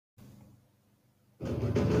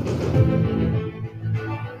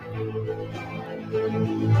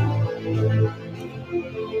All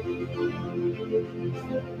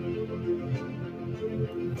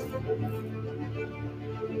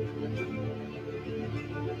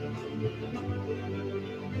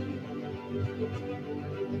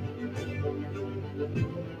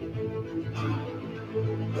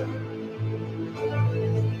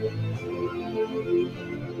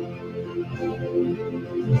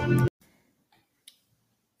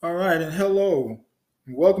right, and hello.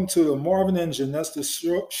 Welcome to the Marvin and Janesta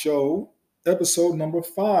show, episode number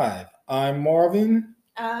 5. I'm Marvin.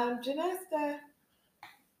 I'm Janesta.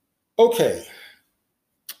 Okay,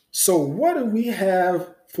 so what do we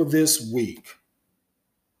have for this week?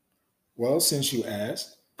 Well, since you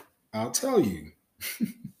asked, I'll tell you.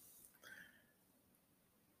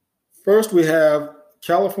 First, we have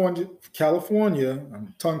California,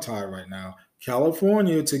 I'm tongue tied right now,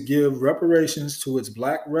 California to give reparations to its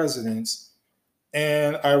black residents.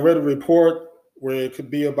 And I read a report where it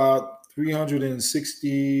could be about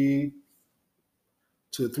 360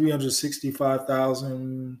 to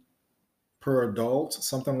 365,000 per adult,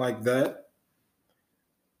 something like that.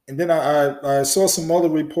 And then I saw some other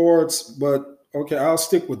reports, but okay, I'll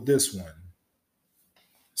stick with this one.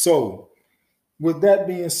 So, with that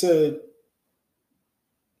being said,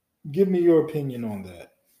 give me your opinion on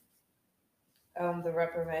that. The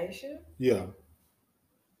reparation? Yeah.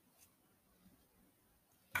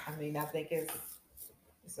 I mean, I think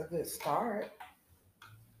it's a good start.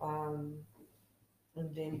 And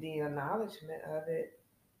then the acknowledgement of it.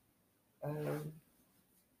 I don't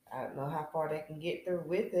know how far they can get through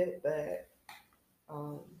with it, but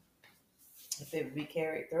if it be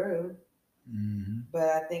carried through. Mm-hmm. But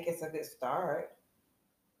I think it's a good start.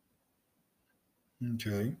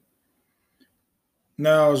 Okay.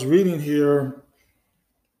 Now, I was reading here,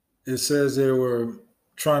 it says they were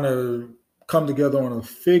trying to come together on a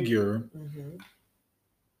figure,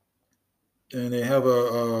 and they have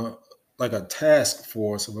a task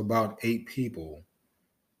force of about 8 people.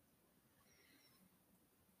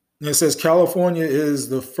 And it says California is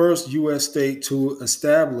the first U.S. state to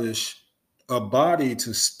establish a body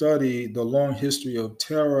to study the long history of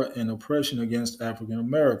terror and oppression against African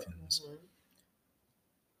Americans,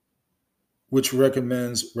 which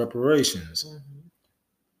recommends reparations.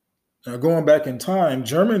 Now, going back in time,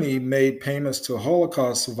 Germany made payments to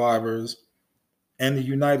Holocaust survivors, and the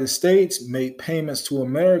United States made payments to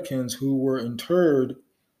Americans who were interred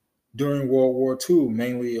during World War II,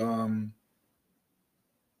 mainly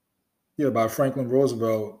by Franklin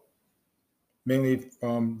Roosevelt, mainly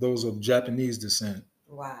those of Japanese descent.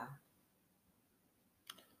 Wow.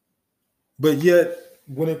 But yet,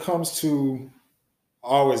 when it comes to, I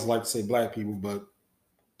always like to say black people, but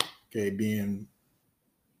okay, being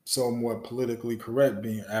somewhat politically correct,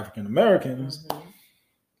 being African Americans,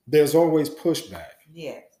 there's always pushback.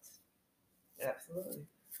 Yes, absolutely.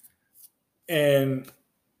 And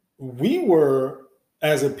we were,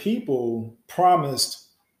 as a people, promised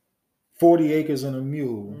 40 acres and a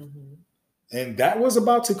mule. And that was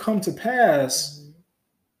about to come to pass.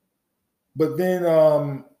 But then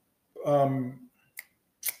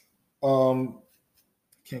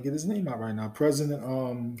can't get his name out right now.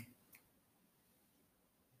 President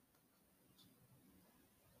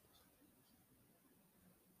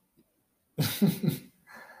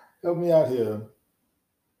help me out here.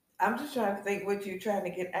 I'm just trying to think what you're trying to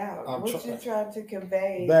get out. What you're trying to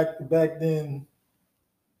convey. Back then,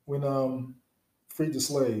 when help free the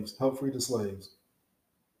slaves.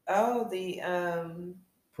 Oh, the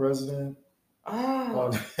president.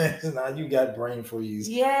 Oh, now you got brain freeze.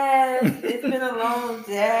 Yes, it's been a long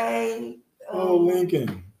day.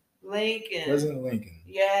 Lincoln. President Lincoln.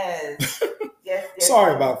 Yes. Yes.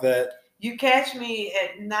 Sorry about that. You catch me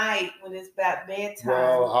at night when it's about bedtime.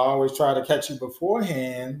 Well, I always try to catch you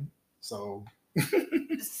beforehand. So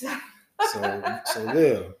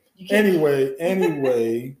there.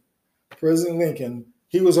 Anyway, President Lincoln,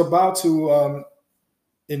 he was about to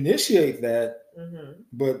initiate that,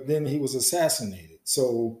 but then he was assassinated.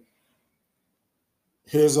 So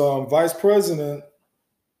his vice president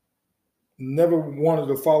never wanted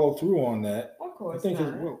to follow through on that. Of course, I think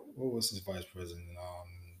what was his vice president?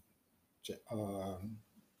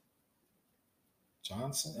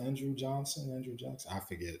 Andrew Johnson. I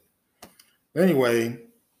forget. Anyway,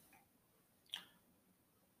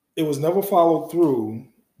 it was never followed through,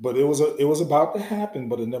 but it was about to happen,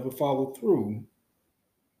 but it never followed through.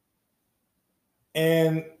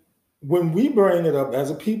 And when we bring it up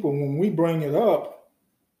as a people,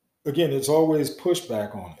 again, it's always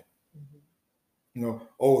pushback on it.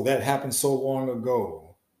 That happened so long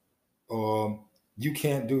ago. You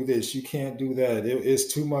can't do this, you can't do that.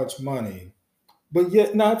 It's too much money. But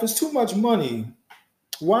yet, now if it's too much money,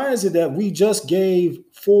 why is it that we just gave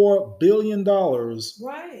 $4 billion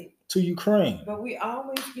Right. to Ukraine? But we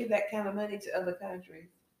always give that kind of money to other countries.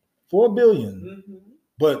 4 billion, Mm-hmm.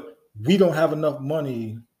 but we don't have enough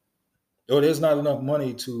money, or there's not enough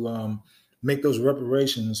money to make those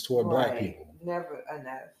reparations toward Black people. Never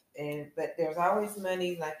enough. But there's always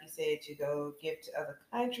money, like you said, to go give to other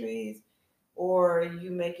countries, or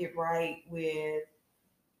you make it right with,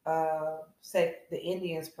 say, the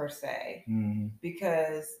Indians per se,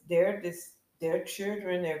 because their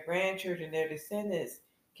children, their grandchildren, their descendants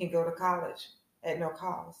can go to college at no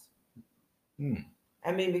cost.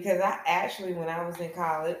 I mean, because I actually, when I was in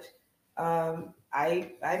college, I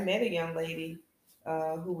met a young lady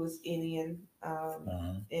who was Indian,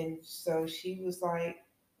 and so she was like,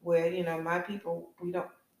 "Well, my people, we go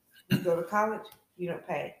to college, you don't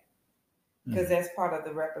pay, because that's part of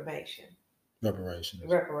the reparation."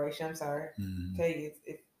 Reparation. I'm sorry, tell you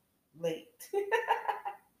it's late.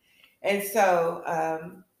 And so,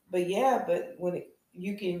 but when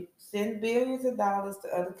you can send billions of dollars to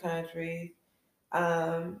other countries.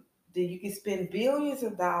 Then you can spend billions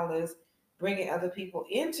of dollars bringing other people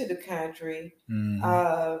into the country.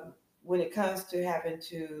 When it comes to having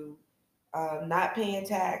to not paying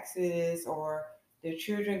taxes, or their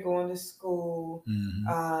children going to school,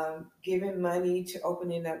 giving money to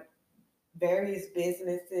opening up various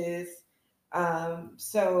businesses.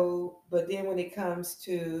 But then when it comes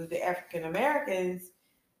to the African Americans,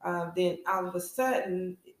 then all of a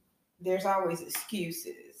sudden there's always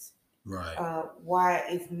excuses. Right. Why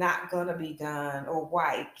it's not going to be done, or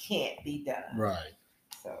why it can't be done. Right.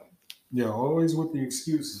 So. Yeah, always with the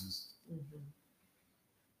excuses.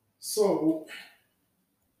 So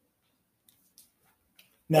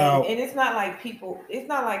now, and it's not like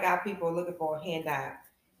our people are looking for a handout.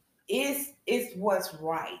 It's what's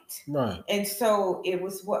right. Right. And so it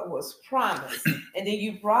was what was promised. And then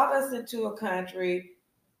you brought us into a country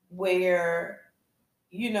where,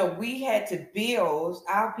 we had to build,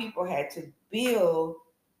 our people had to build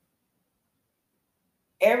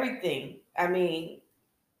everything. I mean,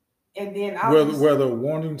 and then whether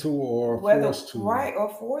wanting to or forced to. Right, or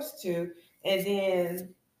forced to. And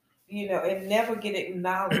then, and never get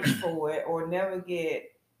acknowledged for it, or never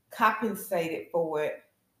get compensated for it.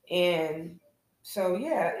 And so,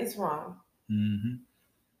 yeah, it's wrong. And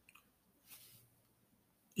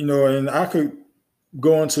I could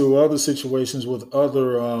go into other situations with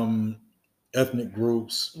other ethnic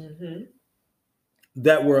groups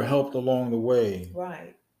that were helped along the way.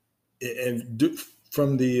 Right. And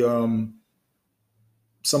from the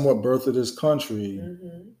somewhat birth of this country.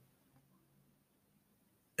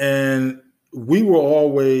 And we were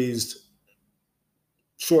always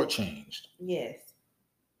shortchanged. Yes.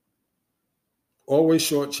 Always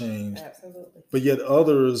shortchanged. Absolutely. But yet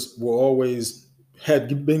others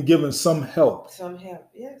had been given some help. Some help,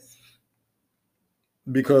 yes.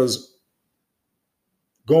 Because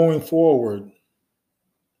going forward,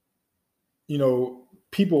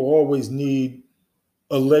 people always need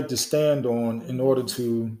a leg to stand on in order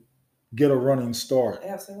to get a running start.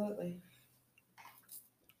 Absolutely.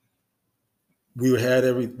 We had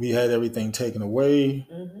everything taken away.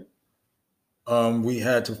 We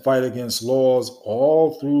had to fight against laws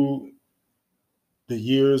all through the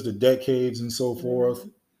years, the decades, and so forth.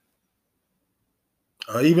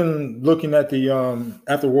 Even looking at the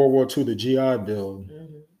after World War II, the GI Bill,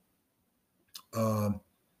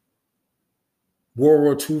 World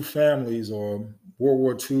War II families or World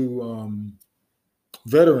War II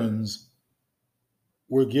veterans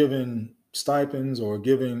were given stipends or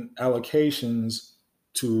given allocations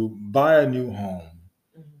to buy a new home,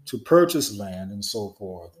 to purchase land, and so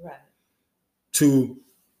forth, to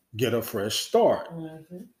get a fresh start.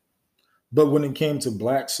 But when it came to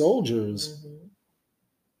Black soldiers,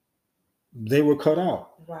 they were cut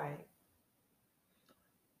out. Right.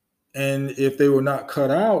 And if they were not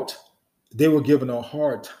cut out, they were given a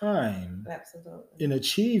hard time in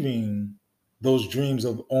achieving those dreams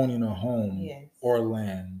of owning a home or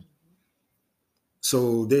land.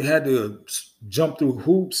 So they had to jump through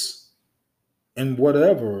hoops and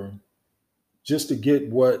whatever just to get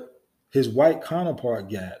what his white counterpart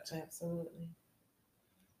got. Absolutely.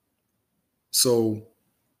 So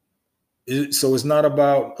it's not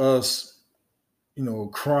about us,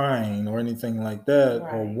 crying or anything like that,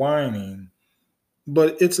 or whining,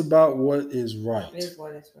 but it's about what is right. It's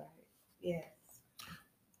what is right. Yes.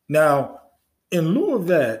 Now, in lieu of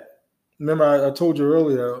that, remember I told you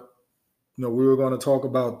earlier, we were going to talk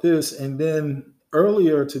about this, and then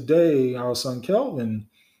earlier today, our son Kelvin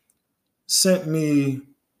sent me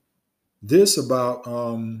this about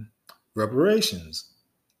reparations.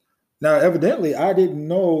 Now, evidently, I didn't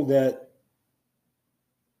know that.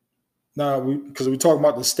 Now, because we talk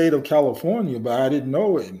about the state of California, but I didn't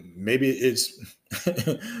know it. Maybe it's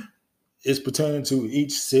it's pertaining to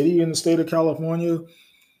each city in the state of California,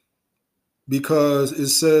 because it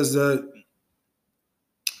says that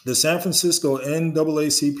the San Francisco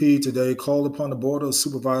NAACP today called upon the Board of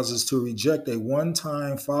Supervisors to reject a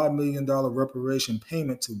one-time $5 million reparation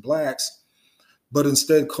payment to Blacks, but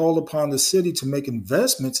instead called upon the city to make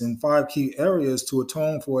investments in 5 key areas to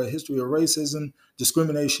atone for a history of racism,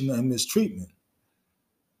 discrimination, and mistreatment.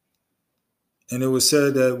 And it was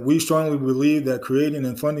said that we strongly believe that creating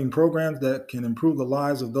and funding programs that can improve the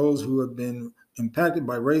lives of those who have been impacted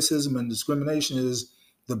by racism and discrimination is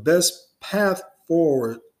the best path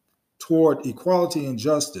forward toward equality and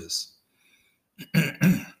justice.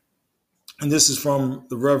 And this is from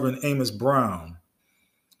the Reverend Amos Brown.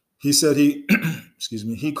 He said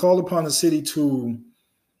he called upon the city to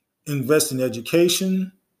invest in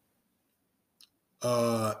education,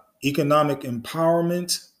 economic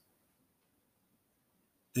empowerment.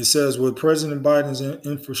 It says, with President Biden's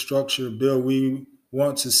infrastructure bill, we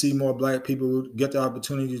want to see more Black people get the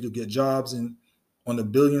opportunity to get jobs on the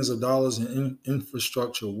billions of dollars in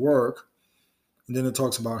infrastructure work. And then it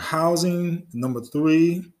talks about housing. Number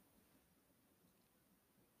 3,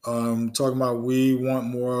 talking about we want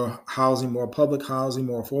more housing, more public housing,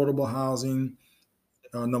 more affordable housing.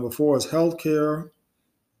 Number 4 is healthcare.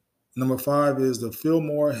 Number 5 is the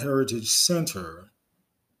Fillmore Heritage Center.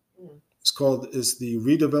 It's the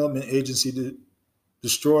redevelopment agency that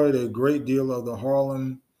destroyed a great deal of the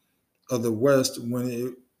Harlem of the West when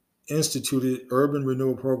it instituted urban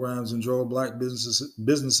renewal programs and drove Black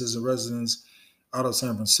businesses and residents out of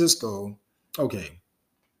San Francisco. Okay.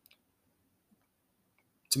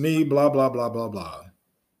 To me, blah, blah, blah, blah, blah.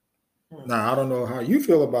 Now, I don't know how you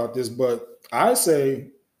feel about this, but I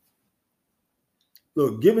say,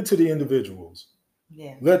 look, give it to the individuals.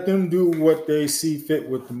 Yeah. Let them do what they see fit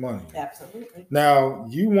with the money. Absolutely. Now,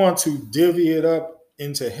 you want to divvy it up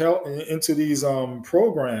into these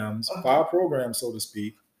programs, 5 programs, so to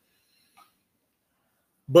speak.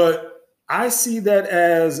 But I see that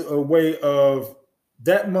as a way of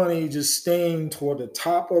that money just staying toward the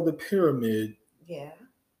top of the pyramid. Yeah.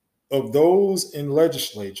 Of those in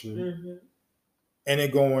legislature, and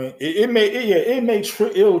it going,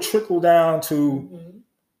 it'll trickle down to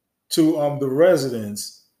the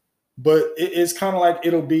residents, but it's kind of like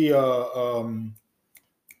it'll be a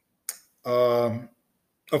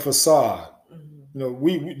facade. You know,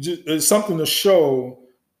 we just, it's something to show,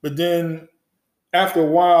 but then after a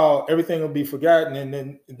while, everything will be forgotten, and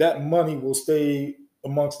then that money will stay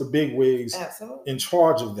amongst the bigwigs in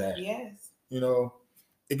charge of that. Yes. You know,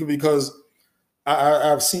 because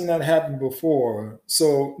I've seen that happen before.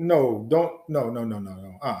 So no.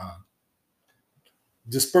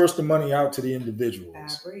 Disperse the money out to the individuals. I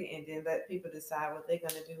agree, and then let people decide what they're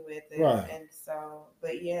going to do with it. Right. And so,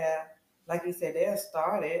 but yeah, like you said, they'll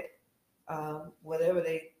start it, whatever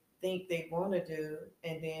they think they want to do,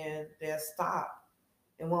 and then they'll stop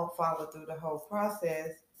and won't follow through the whole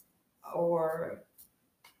process. Or,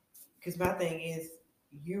 because my thing is,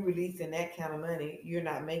 you releasing that kind of money, you're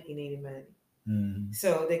not making any money.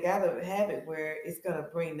 So they got to have it where it's going to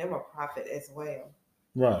bring them a profit as well.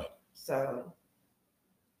 Right. So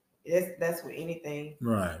that's with anything.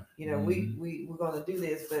 Right. You know, we're going to do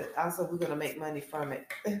this, but also we're going to make money from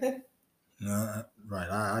it. Right.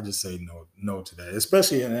 I just say no to that,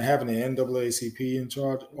 especially in having the NAACP in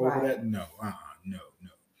charge over that. No. No.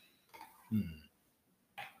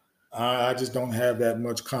 I just don't have that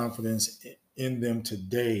much confidence in them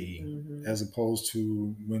today, as opposed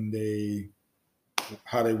to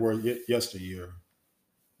how they were yesteryear.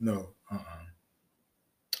 No.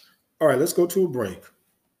 All right, let's go to a break.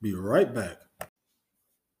 Be right back.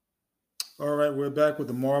 All right, we're back with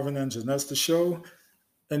the Marvin and Janesta show.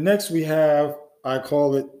 And next we have, I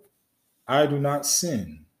call it, I Do Not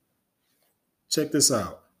Sin. Check this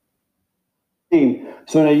out.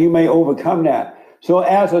 So that you may overcome that. So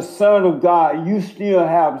as a son of God, you still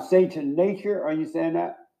have Satan nature. Are you saying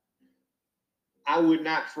that? I would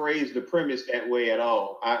not phrase the premise that way at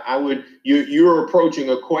all. I would. You're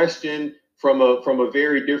approaching a question from a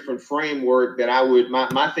very different framework that I would.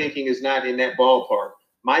 My thinking is not in that ballpark.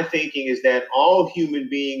 My thinking is that all human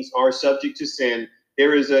beings are subject to sin.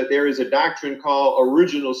 There is a doctrine called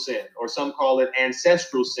original sin, or some call it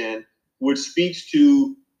ancestral sin, which speaks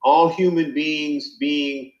to all human beings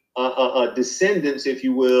being descendants, if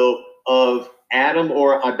you will, of Adam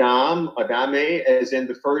or Adame, as in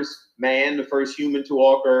the first man, the first human to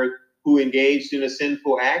walk earth, who engaged in a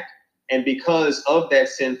sinful act. And because of that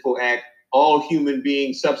sinful act, all human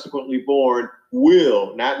beings subsequently born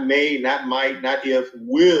will, not may, not might, not if,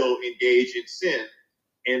 will engage in sin.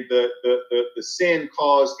 And the sin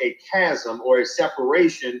caused a chasm or a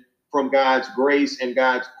separation from God's grace and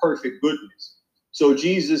God's perfect goodness. So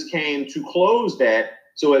Jesus came to close that.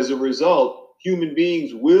 So as a result, human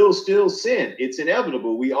beings will still sin. It's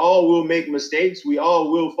inevitable. We all will make mistakes. We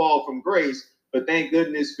all will fall from grace. But thank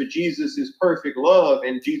goodness for Jesus' perfect love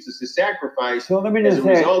and Jesus' sacrifice. So let me just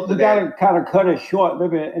say, we got to kind of cut it short,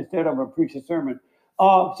 maybe instead of a preacher sermon.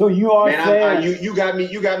 So you are saying, you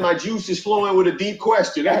got my juices flowing with a deep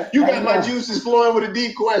question. You got my juices flowing with a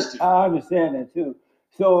deep question. I understand that too.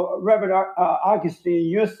 So Reverend Augustine,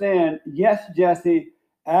 you're saying, yes, Jesse,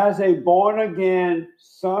 as a born again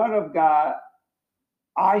son of God,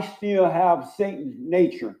 I still have Satan's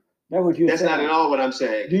nature. That's what you're saying. That's not at all what I'm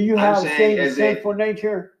saying. Do you have Satan's sinful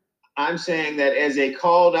nature? I'm saying that as a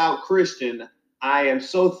called out Christian, I am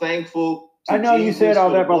so thankful to I know Jesus you said all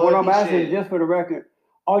that, but what I'm asking, asking, just for the record,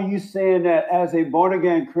 are you saying that as a born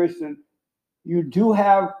again Christian, you do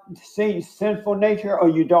have Satan's sinful nature, or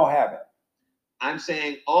you don't have it? I'm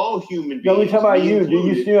saying all human beings. No, we're talking about you. Do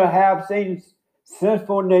you still have Satan's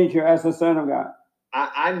sinful nature as a son of God?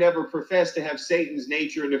 I never professed to have Satan's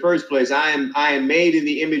nature in the first place. I am made in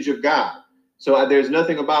the image of God. So there's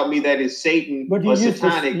nothing about me that is Satan or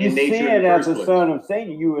satanic in nature in the first place. As a son of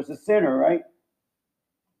Satan, you was a sinner, right?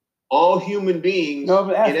 All human beings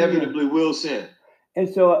inevitably will sin. And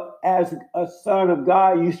so as a son of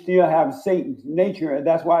God, you still have Satan's nature, and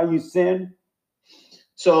that's why you sin?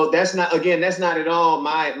 So that's not at all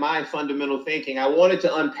my fundamental thinking. I wanted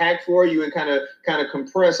to unpack for you and kind of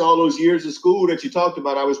compress all those years of school that you talked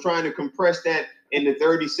about. I was trying to compress that into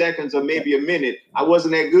 30 seconds or maybe a minute. I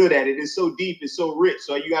wasn't that good at it. It's so deep, it's so rich.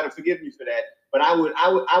 So you got to forgive me for that. But I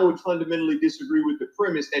would fundamentally disagree with the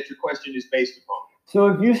premise that your question is based upon. So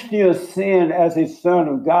if you still sin as a son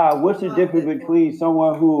of God, what's the difference between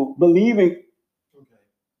someone who believing?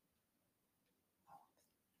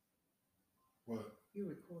 You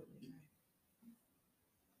recording it.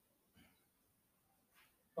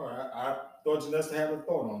 All right, I thought Janesta had a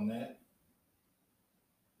thought on that.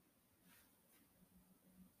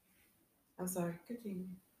 I'm sorry, continue.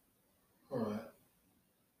 All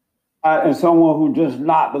right. And someone who does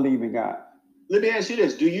not believe in God. Let me ask you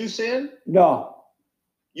this. Do you sin? No.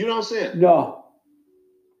 You don't sin? No.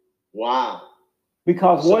 Wow.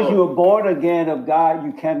 Because once you are born again of God,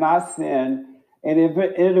 you cannot sin. And if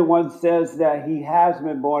anyone says that he has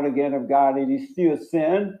been born again of God and he still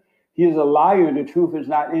sin, he is a liar. The truth is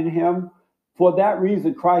not in him. For that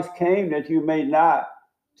reason, Christ came that you may not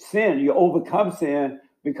sin. You overcome sin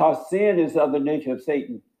because sin is of the nature of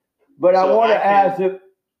Satan. But I want to ask if.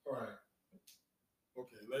 All right.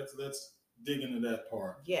 Okay, let's dig into that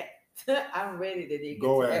part. Yeah, I'm ready to dig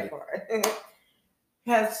into that part.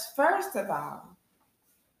 Because first of all,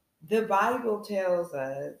 the Bible tells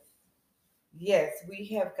us, yes, we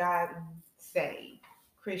have gotten saved,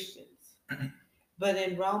 Christians. But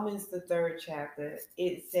in Romans, the 3rd chapter,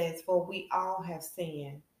 it says, for we all have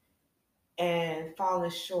sinned and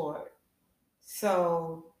fallen short.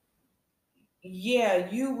 So, yeah,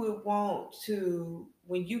 you would want to,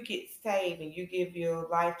 when you get saved and you give your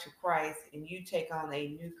life to Christ and you take on a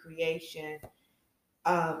new creation,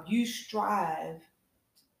 you strive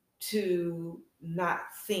to not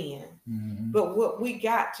sin. Mm-hmm. But what we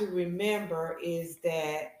got to remember is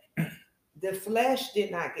that the flesh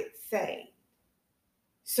did not get saved.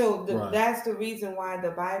 So that's the reason why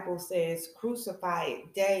the Bible says crucify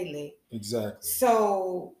it daily. Exactly.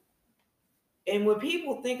 So, and when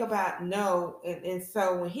people think about no, and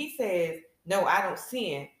so when he says, no, I don't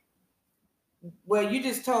sin, well, you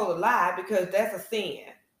just told a lie because that's a sin.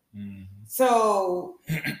 Mm-hmm. So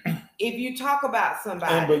if you talk about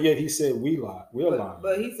somebody. But yet he said we lie. We're lying.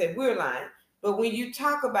 But he said we're lying. But when you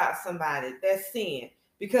talk about somebody, that's sin.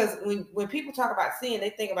 Because when people talk about sin,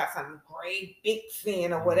 they think about something great, big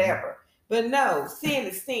sin or whatever. But no, sin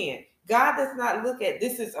is sin. God does not look at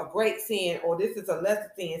this is a great sin or this is a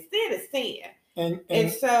lesser sin. Sin is sin.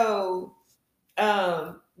 And so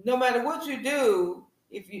no matter what you do,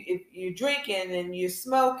 if you're drinking and you're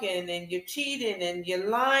smoking and you're cheating and you're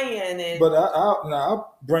lying and but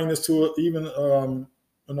I'll bring this to even on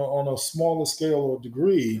a smaller scale or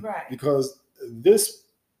degree, right? Because this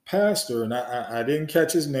pastor, and I didn't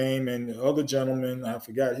catch his name, and the other gentleman, I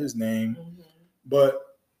forgot his name, but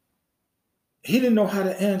he didn't know how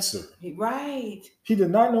to answer. Right. He did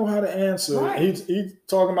not know how to answer. Right. He's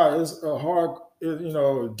talking about it's a hard,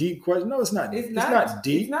 deep question. No, it's not. It's not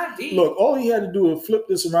deep. It's not deep. Look, all he had to do was flip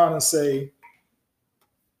this around and say,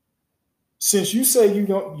 since you say you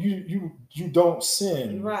don't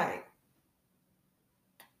sin, Right.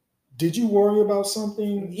 did you worry about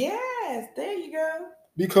something? Yes, there you go.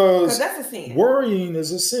 Because that's a sin. Worrying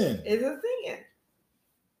is a sin. It's a sin.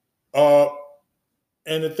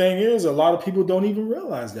 And the thing is, a lot of people don't even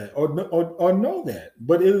realize that or know that.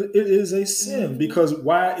 But it is a sin. Because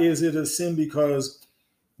why is it a sin? Because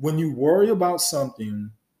when you worry about something,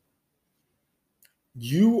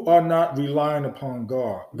 you are not relying upon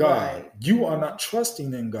God. Right. You are not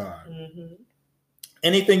trusting in God.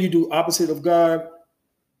 Anything you do opposite of God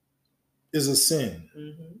is a sin.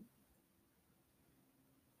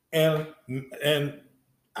 And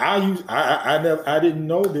I didn't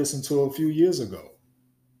know this until a few years ago.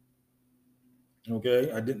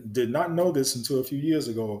 Okay, I did not know this until a few years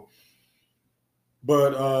ago.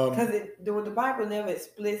 But because the Bible never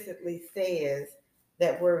explicitly says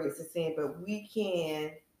that worry is a sin, but we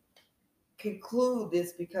can conclude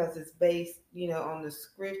this because it's based, on the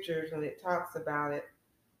scriptures when it talks about it.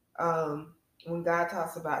 When God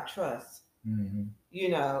talks about trust, and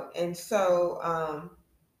so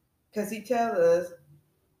because He tells us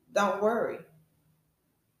don't worry.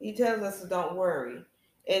 He tells us don't worry,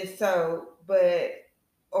 and so but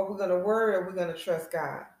are we going to worry or are we going to trust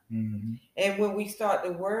God? And when we start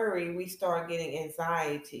to worry, we start getting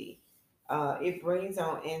anxiety. It brings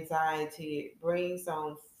on anxiety. It brings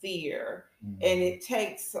on fear. And it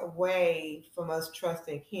takes away from us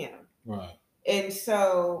trusting Him. Right. And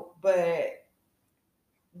so, but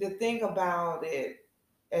the thing about it,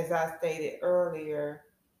 as I stated earlier,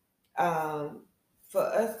 for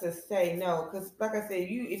us to say no, because like I said,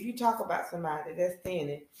 if you talk about somebody that's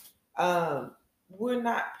sinning, we're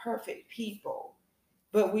not perfect people.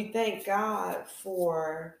 But we thank God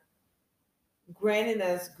for granting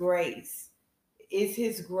us grace. It's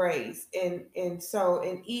His grace. And so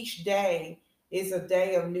in each day is a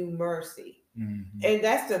day of new mercy. And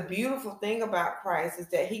that's the beautiful thing about Christ is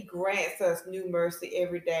that He grants us new mercy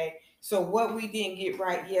every day. So what we didn't get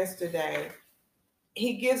right yesterday,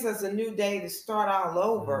 He gives us a new day to start all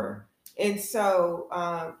over. And so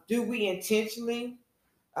do we intentionally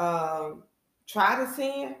try to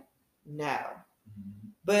sin? No.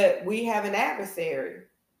 But we have an adversary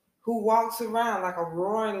who walks around like a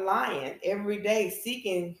roaring lion every day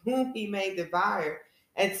seeking whom he may devour.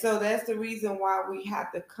 And so that's the reason why we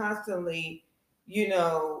have to constantly, get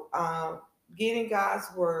in God's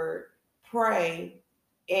word, pray,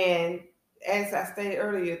 and as I stated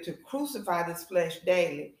earlier, to crucify this flesh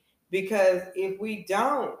daily. Because if we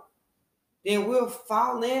don't, then we'll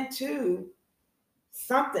fall into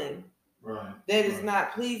something that is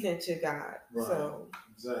not pleasing to God. Right. So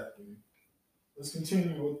exactly. Let's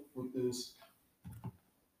continue with this.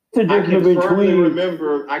 I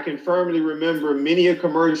can firmly remember many a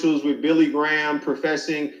commercials with Billy Graham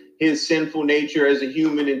professing his sinful nature as a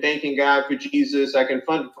human and thanking God for Jesus. I can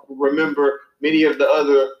remember many of the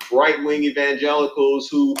other right-wing evangelicals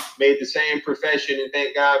who made the same profession and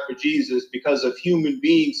thank God for Jesus because of human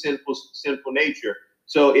being sinful nature.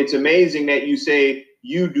 So it's amazing that you say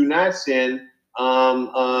you do not sin.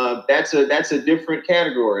 That's a different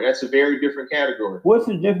category. That's a very different category. What's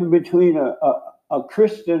the difference between a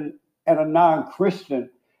Christian and a non-Christian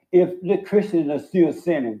if the Christians are still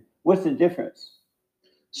sinning? What's the difference?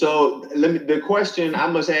 So the question I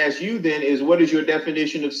must ask you then is, what is your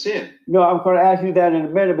definition of sin? No, I'm going to ask you that in a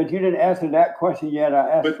minute, but you didn't answer that question yet. I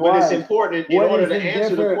asked twice. But it's important. In order to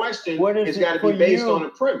answer the question, it's got to be based on a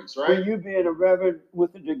premise, right? For you being a reverend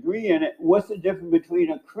with a degree in it, what's the difference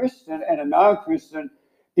between a Christian and a non-Christian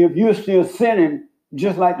if you're still sinning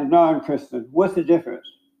just like the non-Christian? What's the difference?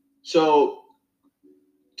 So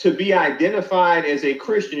to be identified as a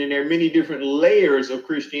Christian, and there are many different layers of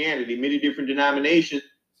Christianity, many different denominations.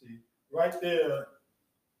 See, right there,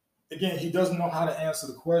 again, he doesn't know how to answer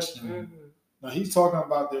the question. Now he's talking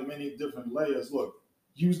about there are many different layers. Look,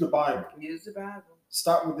 use the Bible. Use the Bible.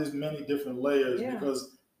 Stop with this many different layers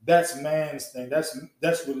because that's man's thing.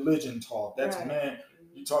 That's religion talk. That's man.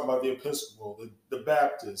 You talk about the Episcopal, the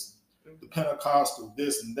Baptist, the Pentecostal,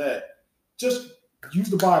 this and that. Just use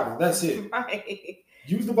the Bible. That's it. Right.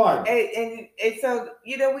 Use the Bible. And so,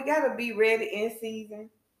 we got to be ready in season.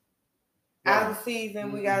 Out of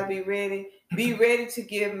season, we got to be ready. Be ready to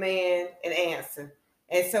give man an answer.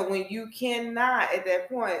 And so when you cannot at that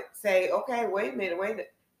point say, okay, wait a minute,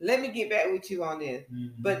 let me get back with you on this.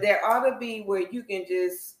 But there ought to be where you can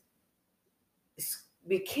just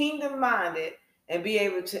be kingdom minded and be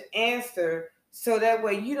able to answer so that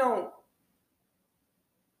way you don't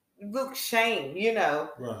look shame,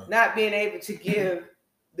 not being able to give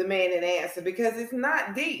the man an answer because it's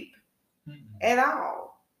not deep at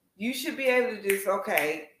all. You should be able to just,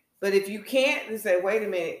 okay, But if you can't, then say, wait a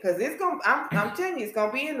minute, because it's gonna. I'm telling you, it's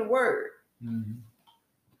gonna be in the word. Mm-hmm.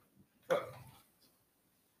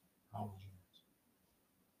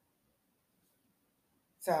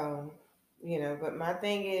 So, but my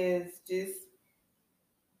thing is just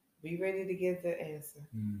be ready to give the answer.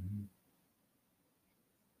 Mm-hmm.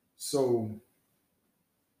 So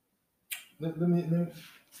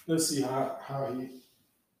let's see how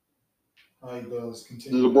he does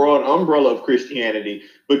continue. The broad umbrella of Christianity,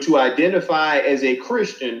 but to identify as a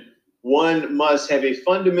Christian, one must have a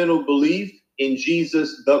fundamental belief in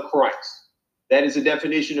Jesus the Christ. That is a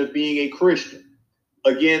definition of being a Christian.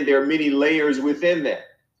 Again, there are many layers within that.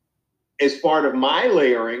 As part of my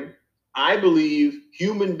layering, I believe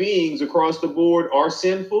human beings across the board are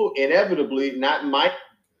sinful, inevitably, not my.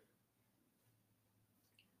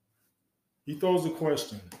 He throws a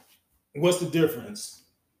question. What's the difference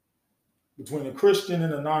between a Christian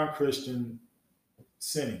and a non-Christian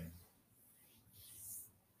sinning?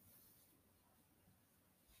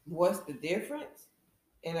 What's the difference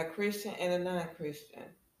in a Christian and a non-Christian?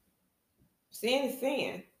 Sin is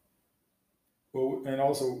sin. Well, and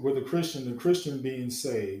also with the Christian being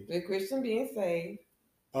saved. The Christian being saved,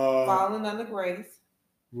 falling under grace.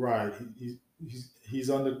 Right. He's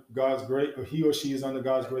under God's grace, or he or she is under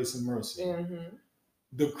God's grace and mercy. Mm-hmm.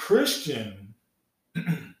 The Christian,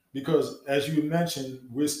 because as you mentioned,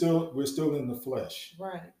 we're still in the flesh.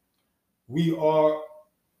 Right. We are.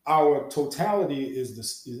 Our totality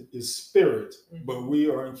is spirit, mm-hmm. but we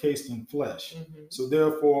are encased in flesh. Mm-hmm. So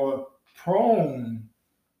therefore, prone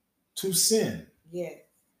to sin. Yes.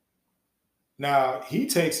 Now he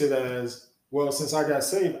takes it as, well, since I got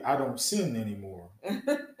saved, I don't sin anymore.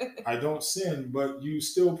 I don't sin, but you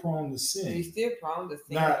still prone to sin. You still prone to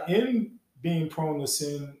sin. Now, in being prone to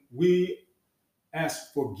sin, we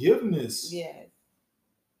ask forgiveness. Yes.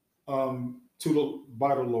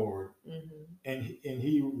 By the Lord, mm-hmm. and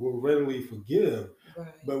He will readily forgive.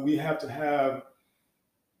 Right. But we have to have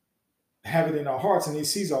it in our hearts, and He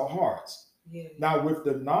sees our hearts. Yes. Now, with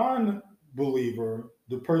the non-believer,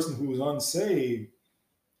 the person who is unsaved,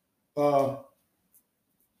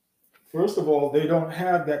 first of all, they don't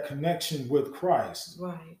have that connection with Christ.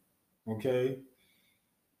 Right. Okay.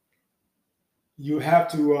 You have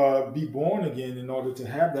to be born again in order to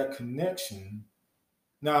have that connection.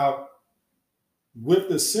 Now, with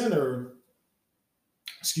the sinner,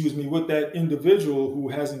 with that individual who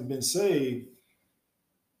hasn't been saved,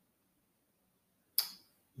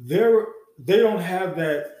 they don't have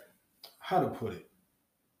that, how to put it?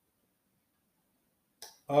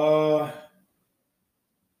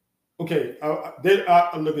 Okay,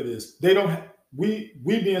 I look at this. They don't. We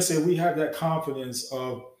being saved, we have that confidence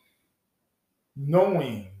of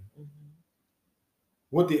knowing mm-hmm.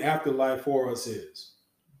 what the afterlife for us is.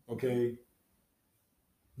 Okay.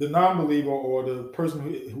 The non-believer or the person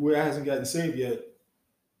who hasn't gotten saved yet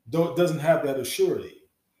doesn't have that assurity.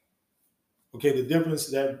 Okay, the difference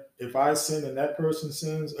that if I sin and that person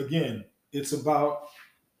sins, again, it's about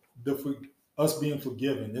us being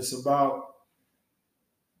forgiven. It's about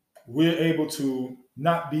we're able to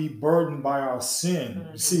not be burdened by our sin.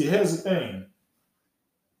 Mm-hmm. See, here's the thing.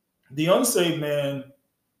 The unsaved man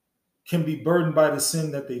can be burdened by the sin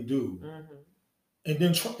that they do. Mm-hmm. And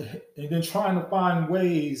then trying to find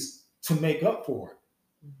ways to make up for it.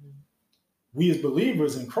 Mm-hmm. We as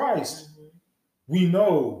believers in Christ, mm-hmm. we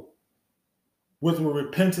know with a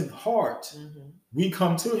repentant heart, mm-hmm. we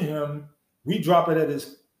come to Him, we drop it at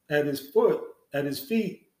His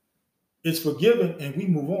feet. It's forgiven, and we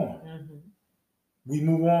move on. Mm-hmm. We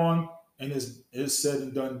move on, and it's said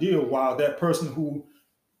and done deal. While that person who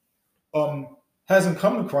hasn't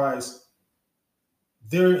come to Christ,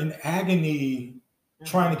 they're in agony. Mm-hmm.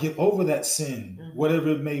 Trying to get over that sin, mm-hmm. whatever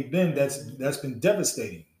it may have been, that's been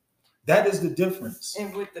devastating. That is the difference.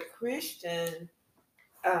 And with the Christian,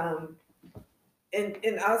 and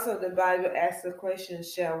also the Bible asks the question,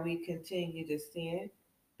 shall we continue to sin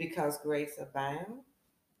because grace abounds?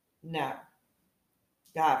 No.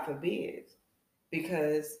 God forbid.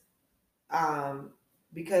 Because of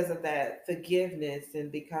that forgiveness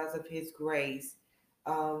and because of His grace,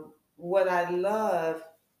 what I love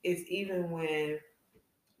is even when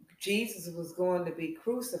Jesus was going to be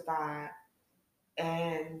crucified,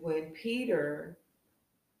 and when Peter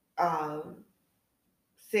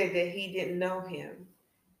said that he didn't know Him,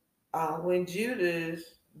 when Judas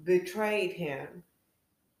betrayed Him,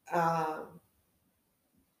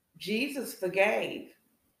 Jesus forgave.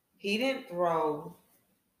 He didn't throw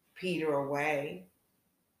Peter away.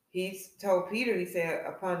 He told Peter, he said,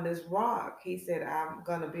 upon this rock, he said, I'm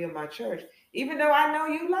going to build my church, even though I know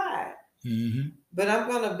you lied. Mm-hmm. but I'm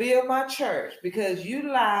going to build my church because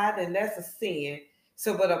you lied and that's a sin.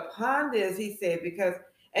 So, but upon this, he said, because,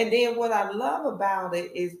 and then what I love about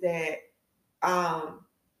it is that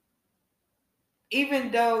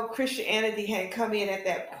even though Christianity had come in at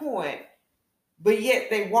that point, but yet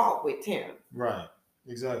they walked with him. Right.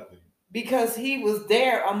 Exactly. Because he was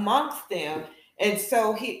there amongst them. And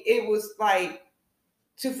so it was like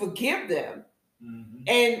to forgive them. Mm-hmm.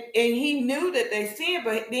 And he knew that they sinned,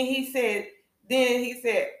 but then he said,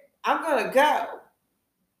 I'm gonna go.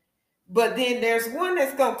 But then there's one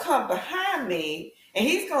that's gonna come behind me, and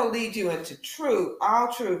he's gonna lead you into truth,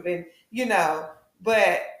 all truth, and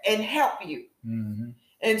and help you. Mm-hmm.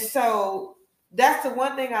 And so that's the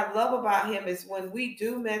one thing I love about him is when we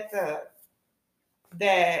do mess up,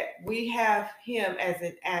 that we have him as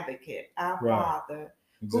an advocate, our Father,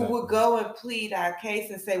 exactly, who will go and plead our case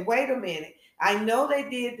and say, wait a minute, I know they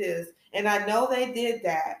did this and I know they did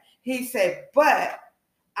that. He said, but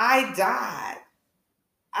I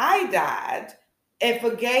died and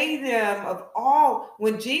forgave them of all.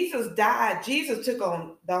 When Jesus died, Jesus took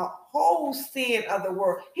on the whole sin of the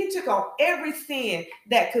world. He took on every sin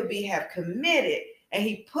that could be have committed, and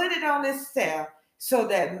he put it on himself so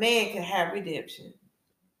that man can have redemption.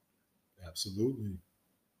 Absolutely.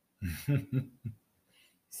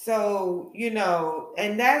 So,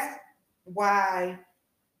 and that's why,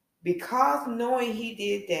 because knowing he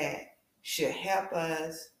did that should help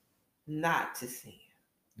us not to sin.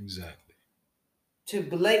 Exactly. To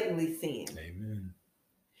blatantly sin. Amen.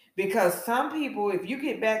 Because some people, if you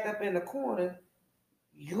get backed up in the corner,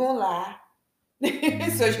 you're going to lie.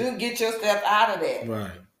 Mm-hmm. So you can get yourself out of that.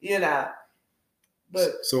 Right.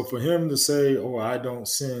 But so for him to say, oh, I don't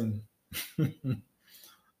sin,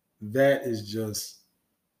 that is just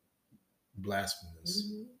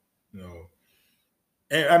blasphemous. Mm-hmm.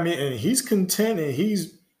 And he's content, and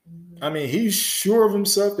he's sure of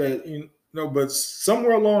himself that, but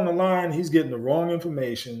somewhere along the line, he's getting the wrong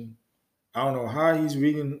information. I don't know how he's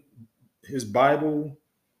reading his Bible,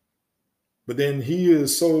 but then he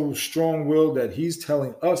is so strong-willed that he's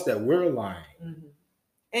telling us that we're lying. Mm-hmm.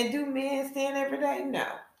 And do men sin every day? No.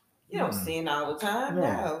 You don't sin all the time.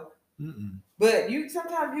 No. But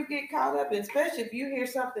sometimes you get caught up, especially if you hear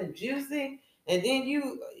something juicy and then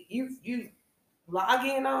you log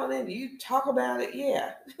in on it, you talk about it.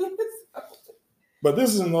 Yeah. But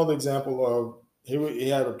this is another example of he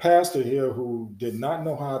had a pastor here who did not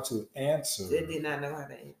know how to answer. They did not know how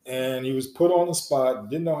to answer. And he was put on the spot,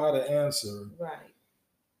 didn't know how to answer. Right.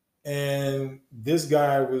 And this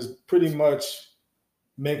guy was pretty much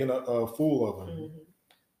making a fool of him. Mm-hmm.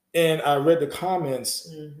 And I read the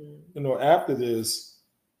comments, after this,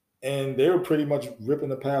 and they were pretty much ripping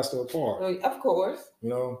the pastor apart. Well, of course.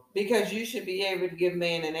 Because you should be able to give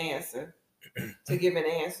man an answer, to give an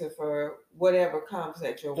answer for whatever comes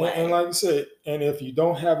at your way. And like I said, and if you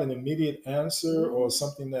don't have an immediate answer or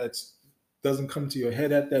something that doesn't come to your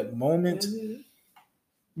head at that moment,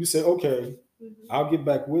 you say, okay, I'll get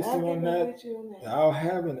back with you on that. I'll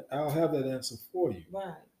have that answer for you.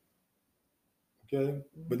 Right. Okay.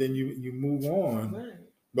 But then you move on. Right.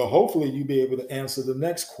 But hopefully you'll be able to answer the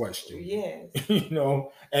next question. Yes.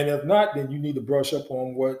 And if not, then you need to brush up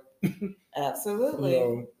on what.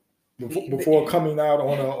 Absolutely. Before coming out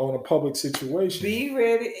on a public situation. Be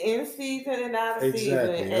ready in season and out of season.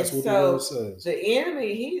 Exactly. That's what the word says. The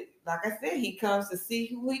enemy, like I said, he comes to see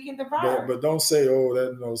who he can devour. But don't say, oh,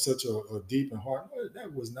 that such a deep and hard. No,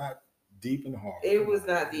 that was not deep and hard. It was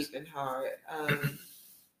not deep and hard.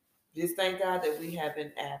 Just thank God that we have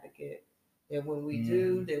an advocate. That when we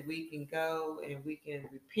do, that we can go and we can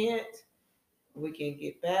repent, we can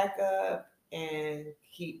get back up and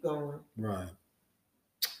keep going. Right.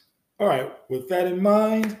 All right. With that in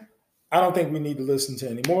mind, I don't think we need to listen to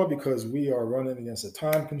any more because we are running against a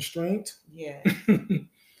time constraint. Yeah.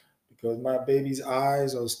 Because my baby's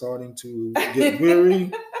eyes are starting to get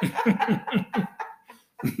weary.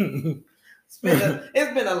 It's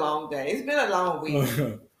been a long day. It's been a long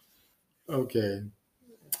week. Okay.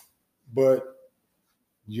 But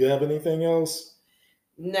do you have anything else?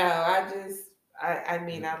 No, I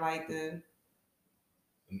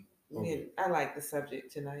like the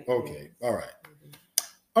subject tonight. Okay. All right.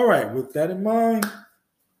 All right. With that in mind,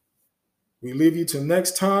 we leave you till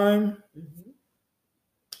next time.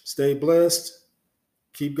 Stay blessed.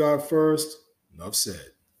 Keep God first. Enough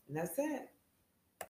said. Enough said.